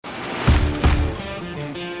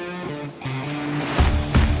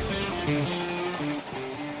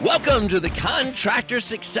Welcome to the Contractor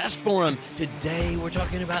Success Forum. Today we're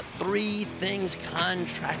talking about 3 things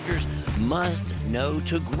contractors must know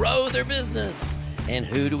to grow their business. And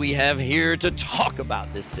who do we have here to talk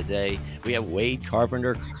about this today? We have Wade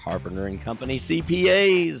Carpenter, Carpenter & Company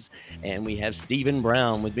CPAs. And we have Stephen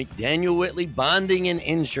Brown with McDaniel Whitley Bonding and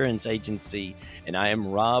Insurance Agency. And I am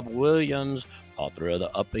Rob Williams, author of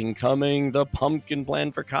the up-and-coming The Pumpkin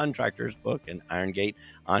Plan for Contractors book and Iron Gate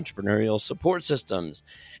Entrepreneurial Support Systems.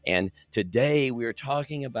 And today we are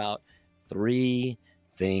talking about 3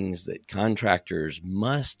 things that contractors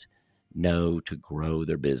must know to grow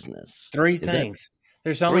their business. 3 things.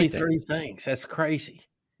 There's only 3 things. That's crazy.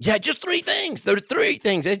 Yeah, just 3 things. There are 3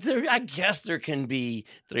 things. I guess there can be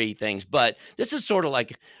 3 things, but this is sort of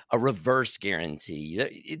like a reverse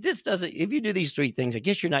guarantee. This doesn't, if you do these 3 things, I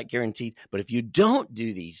guess you're not guaranteed, but if you don't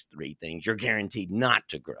do these 3 things, you're guaranteed not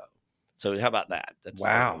to grow. So how about that? That's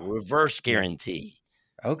wow. Like a reverse guarantee.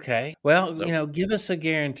 Okay. Well, give us a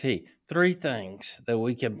guarantee. 3 things that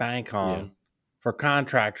we can bank on for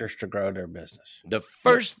contractors to grow their business. The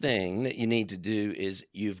first thing that you need to do is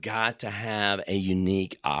you've got to have a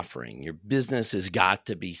unique offering. Your business has got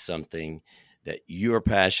to be something that you're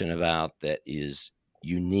passionate about that is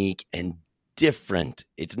unique and different.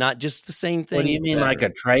 It's not just the same thing. What do you mean, like a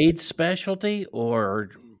trade specialty, or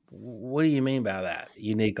what do you mean by that?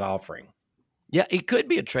 Unique offering? Yeah, it could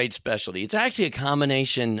be a trade specialty. It's actually a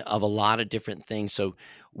combination of a lot of different things. So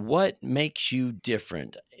what makes you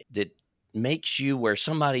different that makes you where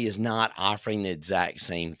somebody is not offering the exact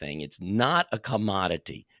same thing? It's not a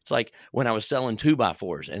commodity. It's like when I was selling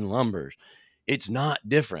 2x4s and lumbers, it's not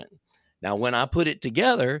different. Now, when I put it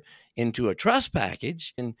together into a truss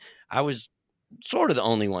package, and I was sort of the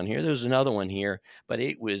only one here, there was another one here, but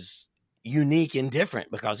it was unique and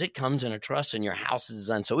different because it comes in a truss and your house is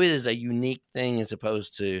done. So it is a unique thing as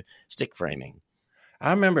opposed to stick framing. I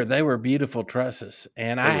remember they were beautiful trusses,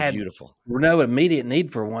 and I had beautiful. No immediate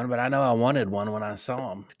need for one, but I know I wanted one when I saw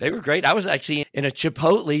them. They were great. I was actually in a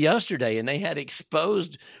Chipotle yesterday, and they had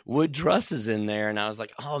exposed wood trusses in there, and I was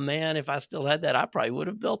like, oh, man, if I still had that, I probably would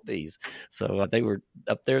have built these. So they were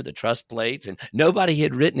up there, the truss plates, and nobody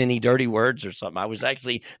had written any dirty words or something. I was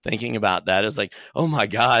actually thinking about that. I was like, oh, my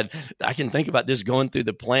God, I can think about this going through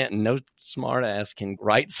the plant, and no smart ass can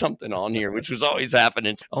write something on here, which was always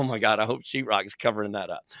happening. Oh, my God, I hope sheetrock's covering that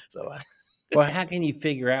up. So, well, how can you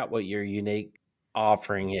figure out what your unique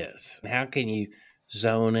offering is? How can you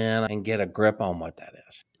zone in and get a grip on what that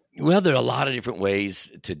is? Well, there are a lot of different ways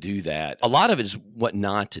to do that. A lot of it is what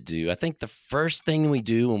not to do. I think the first thing we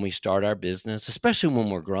do when we start our business, especially when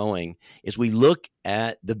we're growing, is we look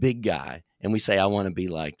at the big guy and we say, I want to be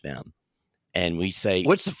like them. And we say,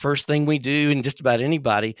 what's the first thing we do? And just about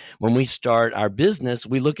anybody, when we start our business,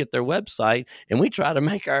 we look at their website and we try to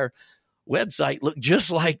make our website look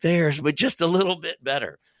just like theirs, but just a little bit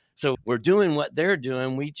better. So we're doing what they're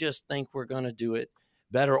doing. We just think we're going to do it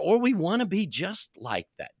better, or we want to be just like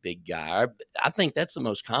that big guy. I think that's the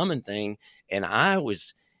most common thing. And I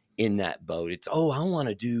was in that boat. It's, I want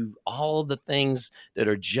to do all the things that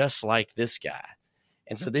are just like this guy.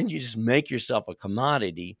 And so then you just make yourself a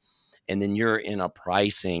commodity, and then you're in a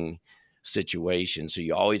pricing situation. So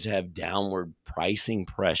you always have downward pricing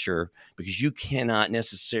pressure because you cannot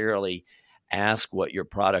necessarily ask what your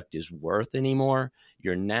product is worth anymore.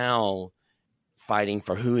 You're now fighting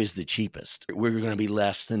for who is the cheapest. We're going to be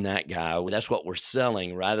less than that guy. That's what we're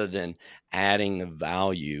selling rather than adding the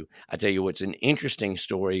value. I tell you what's an interesting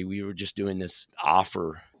story. We were just doing this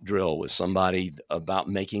offer drill with somebody about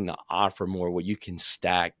making the offer more where you can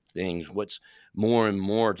stack things. What's more and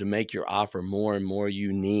more to make your offer more and more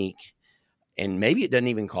unique. And maybe it doesn't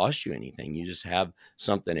even cost you anything. You just have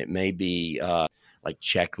something. It may be like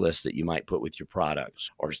checklists that you might put with your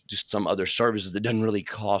products, or just some other services that doesn't really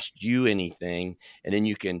cost you anything. And then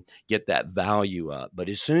you can get that value up. But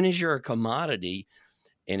as soon as you're a commodity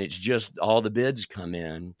and it's just all the bids come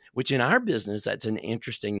in, which in our business, that's an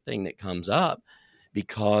interesting thing that comes up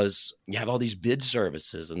because you have all these bid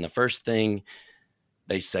services. And the first thing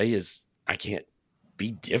they say is, I can't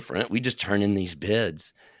be different. We just turn in these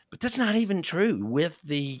bids. But that's not even true with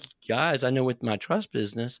the guys I know with my trust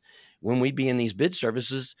business. When we be in these bid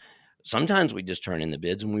services, sometimes we just turn in the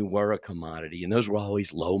bids and we were a commodity. And those were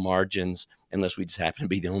always low margins unless we just happen to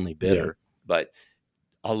be the only bidder. Yeah. But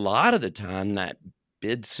a lot of the time that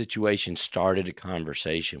bid situation started a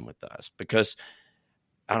conversation with us because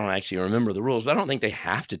I don't actually remember the rules, but I don't think they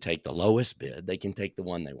have to take the lowest bid. They can take the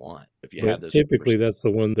one they want. If you have those, typically that's the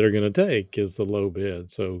one they're going to take is the low bid.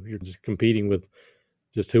 So you're just competing with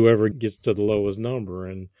just whoever gets to the lowest number.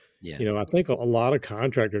 And, I think a lot of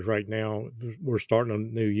contractors right now, we're starting a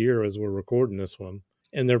new year as we're recording this one.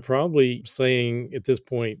 And they're probably saying at this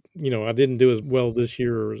point, I didn't do as well this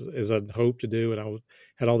year as I'd hoped to do. And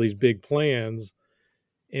had all these big plans.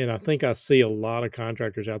 And I think I see a lot of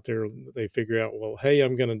contractors out there, they figure out, well, hey,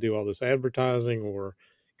 I'm going to do all this advertising or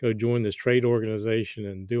go join this trade organization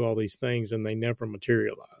and do all these things, and they never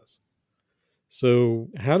materialize. So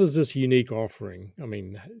how does this unique offering,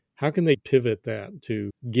 how can they pivot that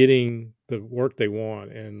to getting the work they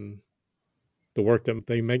want and the work that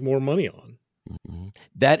they make more money on? Mm-hmm.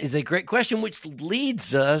 That is a great question, which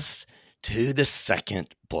leads us to the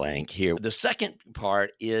second blank here. The second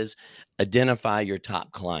part is identify your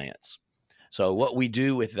top clients. So what we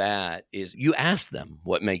do with that is you ask them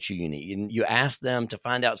what makes you unique, and you ask them to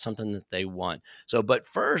find out something that they want. So, but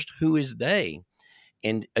first, who is they?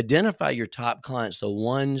 And identify your top clients, the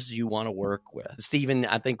ones you want to work with. Stephen,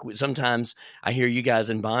 I think sometimes I hear you guys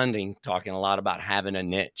in bonding talking a lot about having a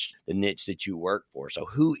niche, the niche that you work for. So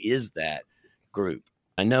who is that group?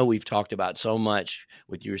 I know we've talked about so much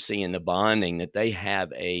with your seeing the bonding that they have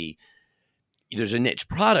there's a niche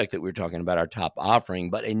product that we're talking about, our top offering,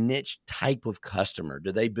 but a niche type of customer.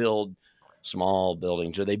 Do they build small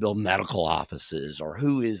buildings? Do they build medical offices? Or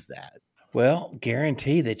who is that? Well,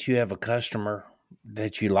 guarantee that you have a customer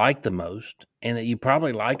that you like the most, and that you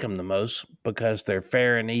probably like them the most because they're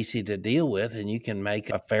fair and easy to deal with, and you can make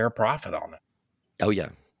a fair profit on it. Oh, yeah.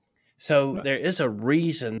 So there is a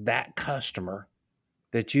reason that customer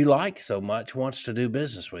that you like so much wants to do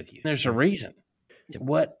business with you. There's a reason. Yep.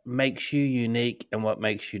 What makes you unique and what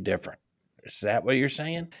makes you different? Is that what you're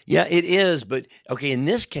saying? Yeah, it is. But okay, in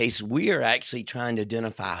this case, we are actually trying to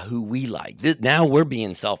identify who we like. Now we're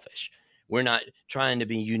being selfish. We're not trying to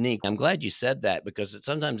be unique. I'm glad you said that, because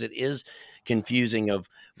sometimes it is confusing of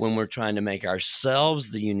when we're trying to make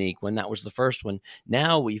ourselves the unique one. That was the first one.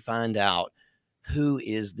 Now we find out who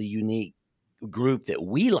is the unique group that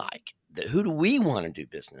we like. Who do we want to do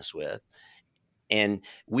business with? And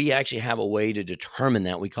we actually have a way to determine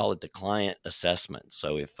that. We call it the client assessment.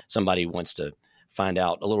 So if somebody wants to find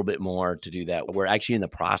out a little bit more to do that, we're actually in the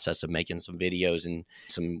process of making some videos and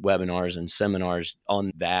some webinars and seminars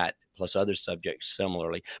on that, plus other subjects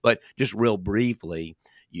similarly. But just real briefly,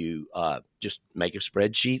 you just make a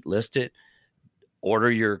spreadsheet, list it,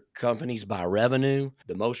 order your companies by revenue,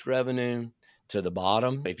 the most revenue to the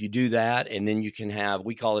bottom. If you do that, and then you can have,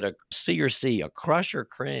 we call it a C, a crush or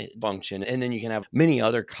cringe function. And then you can have many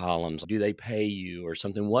other columns. Do they pay you or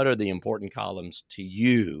something? What are the important columns to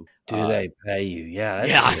you? Do they pay you?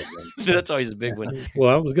 Yeah. That's always a big one. Well,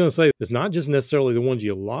 I was going to say, it's not just necessarily the ones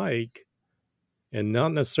you like and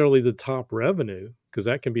not necessarily the top revenue, because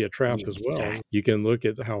that can be a trap as well. You can look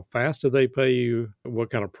at how fast do they pay you? What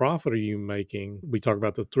kind of profit are you making? We talk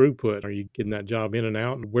about the throughput. Are you getting that job in and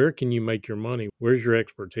out? And where can you make your money? Where's your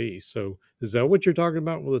expertise? So is that what you're talking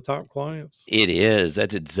about with the top clients? It is.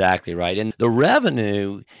 That's exactly right. And the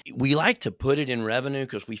revenue, we like to put it in revenue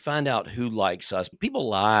because we find out who likes us. People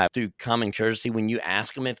lie through common courtesy. When you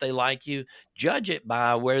ask them if they like you, judge it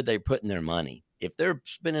by where they're putting their money. If they're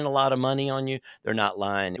spending a lot of money on you, they're not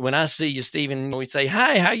lying. When I see you, Stephen, we say,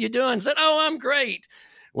 "Hi, how you doing?" I said, "Oh, I'm great."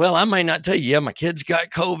 Well, I might not tell you, my kids got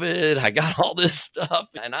COVID. I got all this stuff,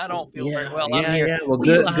 and I don't feel very well. I'm here. Yeah. Well,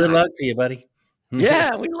 good luck to you, buddy.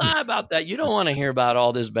 Yeah, we lie about that. You don't want to hear about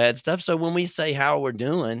all this bad stuff. So when we say how we're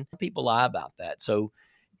doing, people lie about that. So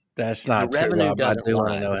that's not the true. revenue doesn't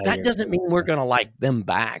lie. That doesn't mean we're going to like them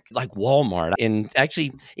back, like Walmart. And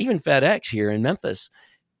actually, even FedEx here in Memphis,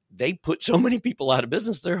 they put so many people out of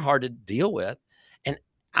business, they're hard to deal with. And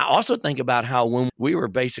I also think about how when we were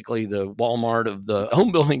basically the Walmart of the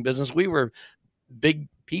home building business, we were big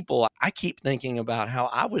people. I keep thinking about how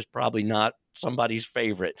I was probably not somebody's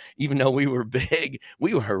favorite. Even though we were big,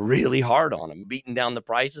 we were really hard on them, beating down the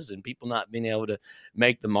prices and people not being able to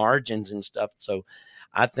make the margins and stuff. So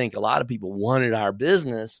I think a lot of people wanted our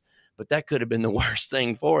business, but that could have been the worst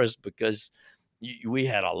thing for us because we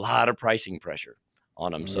had a lot of pricing pressure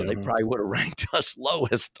on them. So they probably would have ranked us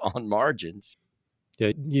lowest on margins.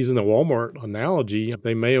 Yeah, using the Walmart analogy,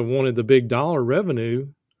 they may have wanted the big dollar revenue,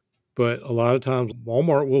 but a lot of times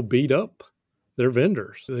Walmart will beat up their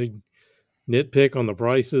vendors. They nitpick on the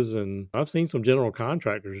prices, and I've seen some general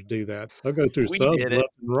contractors do that. They'll go through subs left and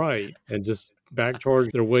right and just back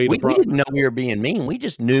charge their way to profit. We didn't know we were being mean. We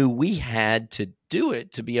just knew we had to do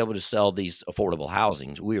it to be able to sell these affordable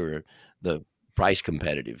housings. We were the price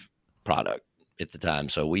competitive product at the time.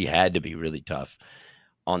 So we had to be really tough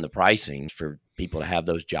on the pricing for people to have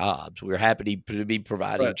those jobs. We were happy to be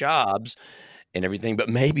providing jobs and everything, but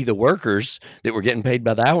maybe the workers that were getting paid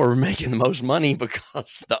by the hour were making the most money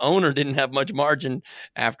because the owner didn't have much margin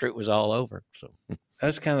after it was all over. So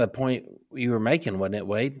that's kind of the point you were making, wasn't it,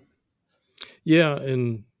 Wade? Yeah.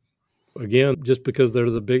 And again, just because they're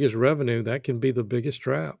the biggest revenue, that can be the biggest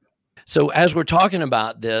trap. So as we're talking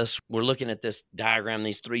about this, we're looking at this diagram,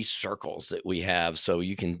 these 3 circles that we have. So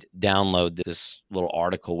you can download this little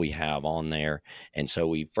article we have on there. And so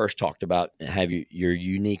we first talked about your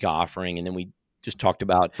unique offering, and then we just talked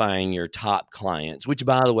about finding your top clients, which,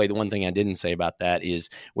 by the way, the one thing I didn't say about that is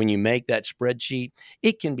when you make that spreadsheet,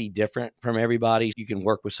 it can be different from everybody. You can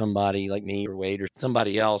work with somebody like me or Wade or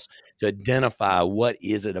somebody else to identify what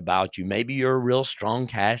is it about you. Maybe you're a real strong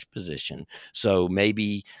cash position. So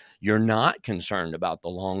maybe you're not concerned about the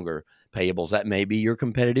longer payables. That may be your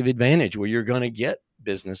competitive advantage where you're going to get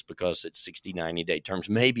business because it's 60, 90-day terms.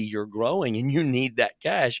 Maybe you're growing and you need that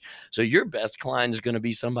cash. So your best client is going to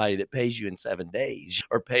be somebody that pays you in 7 days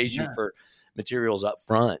or pays you for materials up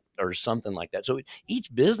front or something like that. So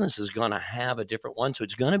each business is going to have a different one. So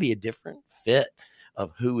it's going to be a different fit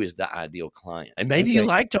of who is the ideal client. And maybe you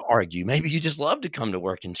like to argue. Maybe you just love to come to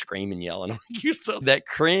work and scream and yell and argue. So that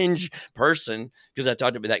cringe person, because I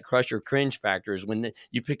talked about that crush or cringe factor, is when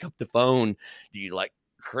you pick up the phone, do you like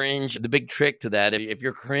cringe? The big trick to that, if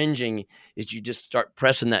you're cringing, is you just start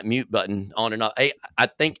pressing that mute button on and off. Hey, I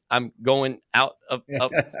think I'm going out of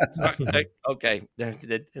okay.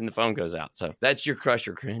 And the phone goes out. So that's your crush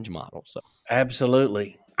or cringe model. So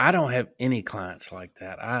absolutely. I don't have any clients like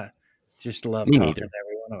that. I just love Me talking neither. to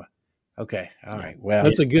every one of them. Okay. All right. Well,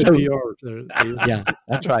 That's a good PR. Steve. Yeah,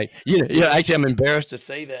 that's right. Yeah, actually, I'm embarrassed to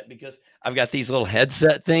say that because I've got these little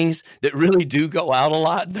headset things that really do go out a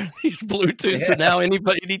lot. They're these Bluetooth. So now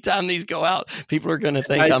anytime these go out, people are going to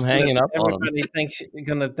think I'm hanging up on them. Everybody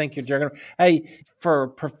going to think you're jerking. Hey, for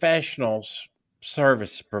professionals,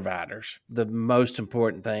 service providers, the most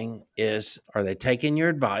important thing is, are they taking your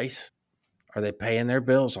advice? Are they paying their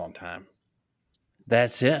bills on time?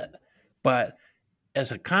 That's it. But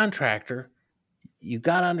as a contractor, you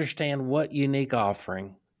got to understand what unique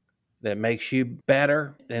offering that makes you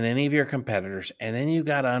better than any of your competitors. And then you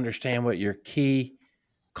got to understand what your key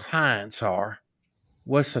clients are.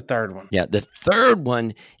 What's the third one? Yeah, the third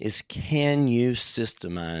one is, can you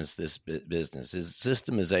systemize this business? Is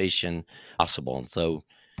systemization possible? And so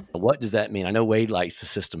what does that mean? I know Wade likes the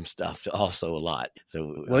system stuff also a lot.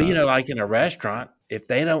 So, well, like in a restaurant, if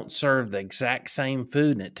they don't serve the exact same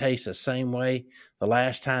food and it tastes the same way the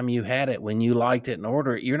last time you had it when you liked it and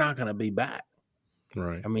ordered it, you're not going to be back.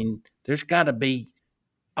 Right. I mean, there's got to be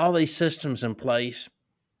all these systems in place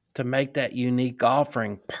to make that unique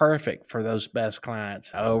offering perfect for those best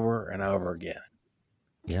clients over and over again.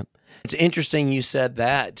 Yep. It's interesting you said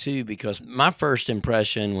that too, because my first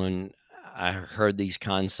impression when I heard these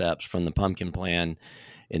concepts from the Pumpkin Plan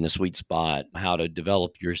in the Sweet Spot, how to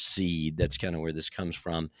develop your seed, that's kind of where this comes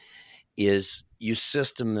from, is you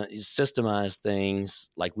systemize things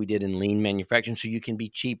like we did in lean manufacturing so you can be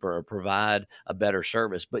cheaper or provide a better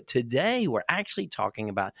service. But today we're actually talking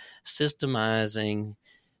about systemizing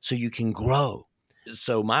so you can grow.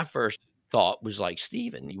 So my first thought was like,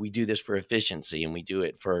 Stephen, we do this for efficiency and we do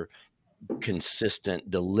it for consistent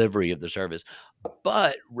delivery of the service,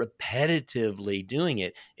 but repetitively doing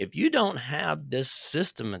it. If you don't have this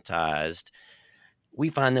systematized, we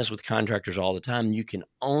find this with contractors all the time. You can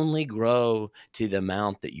only grow to the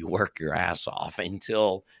amount that you work your ass off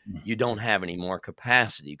until you don't have any more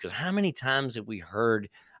capacity. Because how many times have we heard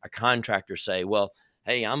a contractor say, well,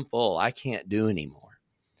 hey, I'm full. I can't do anymore.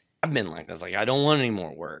 I've been like this. Like, I don't want any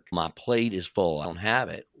more work. My plate is full. I don't have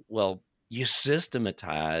it. Well, you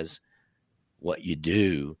systematize what you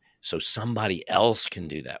do so somebody else can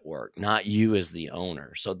do that work, not you as the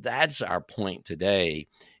owner. So that's our point today,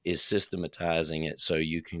 is systematizing it so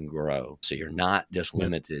you can grow. So you're not just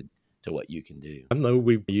limited to what you can do. I know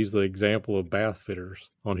we've used the example of bath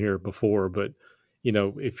fitters on here before, but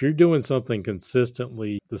if you're doing something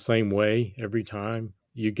consistently the same way every time,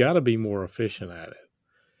 you got to be more efficient at it.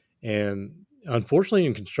 And unfortunately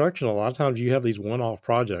in construction, a lot of times you have these one-off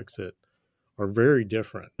projects that are very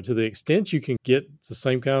different. To the extent you can get the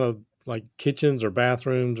same kind of like kitchens or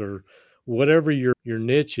bathrooms or whatever your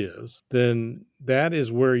niche is, then that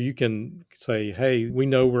is where you can say, hey, we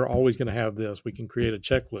know we're always going to have this. We can create a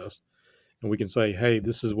checklist and we can say, hey,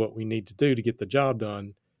 this is what we need to do to get the job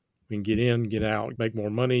done. We can get in, get out, make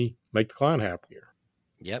more money, make the client happier.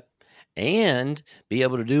 Yep. And be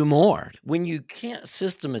able to do more. When you can't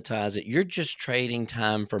systematize it, you're just trading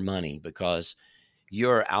time for money because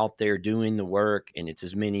you're out there doing the work and it's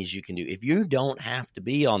as many as you can do. If you don't have to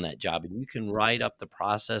be on that job and you can write up the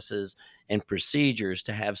processes and procedures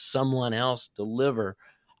to have someone else deliver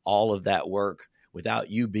all of that work without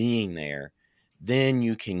you being there, then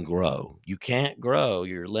you can grow. You can't grow.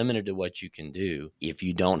 You're limited to what you can do if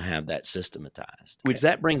you don't have that systematized. Which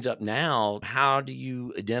that brings up now, how do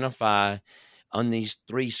you identify on these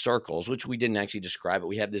three circles, which we didn't actually describe it.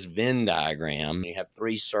 We have this Venn diagram. You have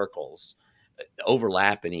three circles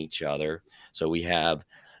overlapping each other. So we have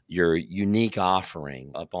your unique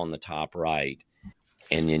offering up on the top right,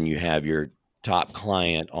 and then you have your top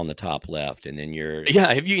client on the top left, and then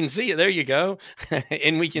if you can see it, there you go.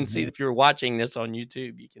 And we can see, if you're watching this on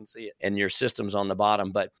YouTube, you can see it, and your systems on the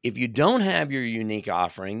bottom. But if you don't have your unique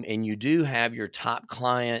offering and you do have your top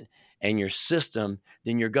client and your system,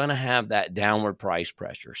 then you're going to have that downward price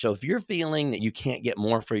pressure. So if you're feeling that you can't get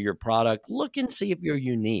more for your product, look and see if you're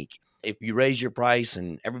unique. If you raise your price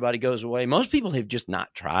and everybody goes away, most people have just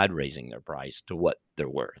not tried raising their price to what they're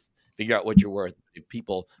worth. Figure out what you're worth. If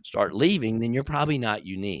people start leaving, then you're probably not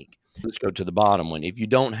unique. Let's go to the bottom one. If you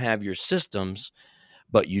don't have your systems,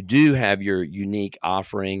 but you do have your unique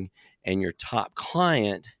offering and your top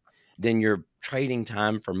client, then you're trading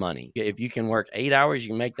time for money. If you can work 8 hours, you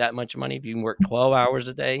can make that much money. If you can work 12 hours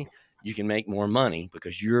a day, you can make more money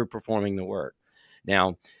because you're performing the work.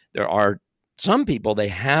 Now, there are some people, they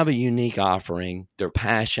have a unique offering. They're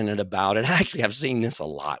passionate about it. Actually, I've seen this a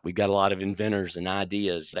lot. We've got a lot of inventors and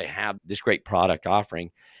ideas. They have this great product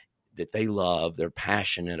offering that they love. They're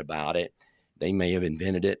passionate about it. They may have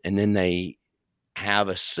invented it, and then they have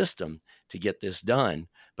a system to get this done,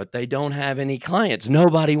 but they don't have any clients.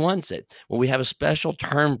 Nobody wants it. Well, we have a special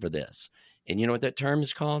term for this. And you know what that term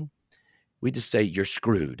is called? We just say you're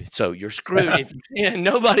screwed. So you're screwed if you can.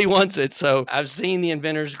 Nobody wants it. So I've seen the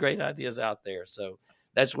inventors' great ideas out there. So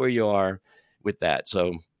that's where you are with that.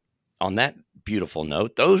 So on that beautiful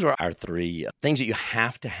note, those are our three things that you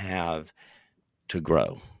have to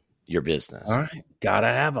grow your business. All right. Got to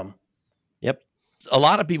have them. Yep. A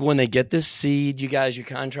lot of people, when they get this seed, you guys, your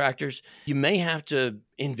contractors, you may have to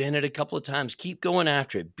invent it a couple of times. Keep going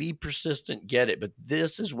after it. Be persistent, get it. But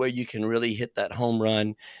this is where you can really hit that home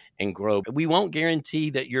run and grow. We won't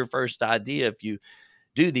guarantee that your first idea, if you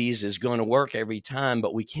do these, is going to work every time.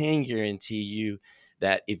 But we can guarantee you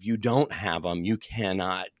that if you don't have them, you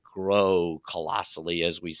cannot grow colossally,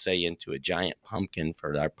 as we say, into a giant pumpkin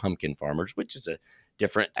for our pumpkin farmers, which is a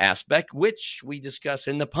different aspect, which we discuss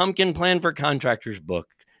in the Pumpkin Plan for Contractors book,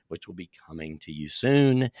 which will be coming to you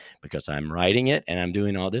soon because I'm writing it and I'm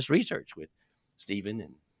doing all this research with Stephen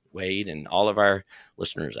and Wade and all of our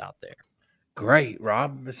listeners out there. Great,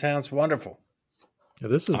 Rob. It sounds wonderful. Yeah,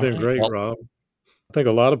 this has been great, Rob. I think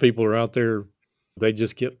a lot of people are out there, they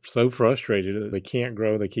just get so frustrated. They can't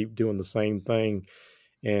grow. They keep doing the same thing.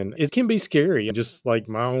 And it can be scary, just like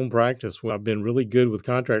my own practice. I've been really good with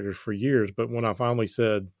contractors for years, but when I finally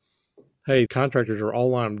said, hey, contractors are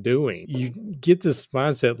all I'm doing, you get this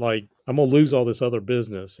mindset like, I'm going to lose all this other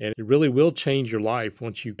business. And it really will change your life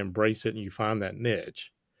once you embrace it and you find that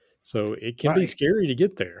niche. So it can be scary to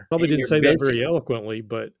get there. Probably didn't say that very eloquently,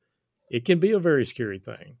 but it can be a very scary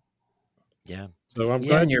thing. Yeah. So I'm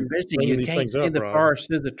glad you're busy. You can't see the forest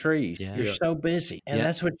through the trees. Yeah. You're so busy. And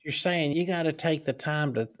that's what you're saying. You got to take the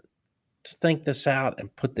time to think this out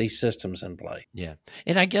and put these systems in place. Yeah.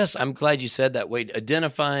 And I guess I'm glad you said that, Wade,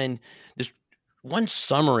 identifying this one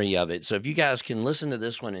summary of it. So if you guys can listen to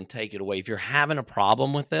this one and take it away, if you're having a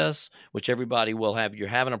problem with this, which everybody will have, you're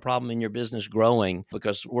having a problem in your business growing,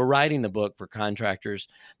 because we're writing the book for contractors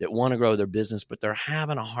that want to grow their business, but they're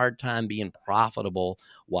having a hard time being profitable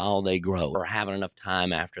while they grow or having enough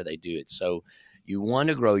time after they do it. So you want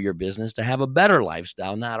to grow your business to have a better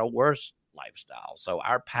lifestyle, not a worse lifestyle. So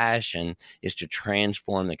our passion is to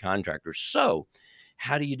transform the contractors. So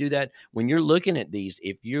how do you do that? When you're looking at these,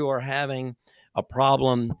 if you are having a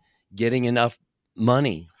problem getting enough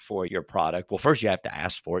money for your product, well, first you have to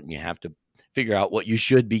ask for it and you have to figure out what you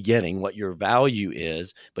should be getting, what your value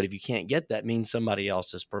is. But if you can't get that, means somebody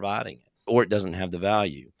else is providing it or it doesn't have the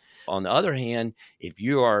value. On the other hand, if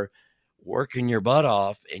you are working your butt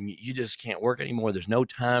off and you just can't work anymore, there's no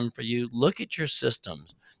time for you, look at your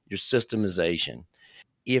systems, your systemization.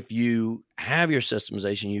 If you have your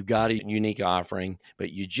systemization, you've got a unique offering,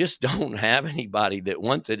 but you just don't have anybody that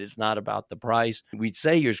wants it, it's not about the price, we'd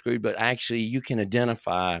say you're screwed, but actually you can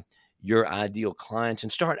identify your ideal clients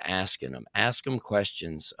and start asking them. Ask them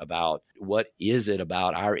questions about what is it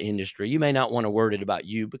about our industry. You may not want to word it about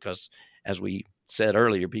you because, as we said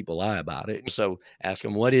earlier, people lie about it. So ask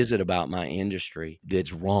them, what is it about my industry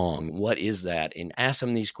that's wrong? What is that? And ask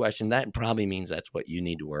them these questions. That probably means that's what you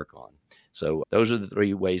need to work on. So those are the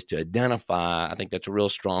three ways to identify. I think that's a real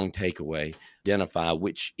strong takeaway. Identify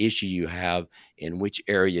which issue you have and which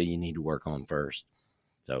area you need to work on first.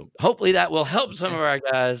 So hopefully that will help some of our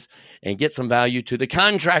guys and get some value to the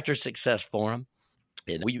Contractor Success Forum.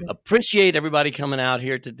 And we appreciate everybody coming out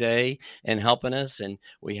here today and helping us. And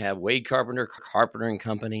we have Wade Carpenter, Carpenter and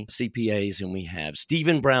Company, CPAs, and we have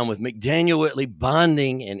Stephen Brown with McDaniel Whitley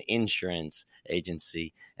Bonding and Insurance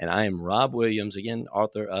Agency. And I am Rob Williams, again,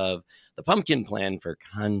 author of The Pumpkin Plan for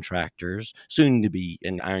Contractors, soon to be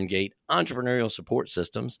in Iron Gate Entrepreneurial Support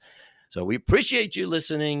Systems. So we appreciate you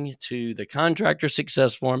listening to the Contractor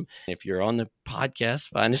Success Forum. If you're on the podcast,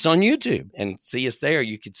 find us on YouTube and see us there.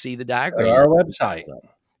 You can see the diagram. Go to our website.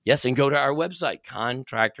 Yes, and go to our website,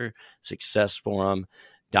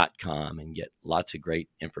 contractorsuccessforum.com, and get lots of great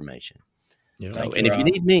information. Yeah. So, and if you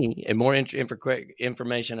need me and more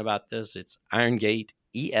information about this, it's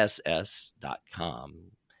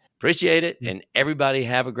irongateess.com. Appreciate it. And everybody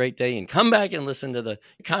have a great day and come back and listen to the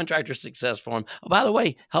Contractor Success Forum. Oh, by the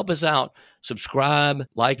way, help us out. Subscribe,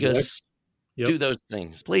 like us, do those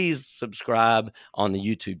things. Please subscribe on the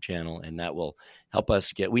YouTube channel, and that will help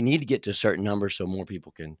us we need to get to a certain number so more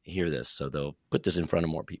people can hear this. So they'll put this in front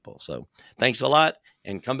of more people. So thanks a lot,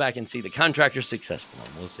 and come back and see the Contractor Success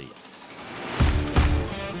Forum. We'll see you.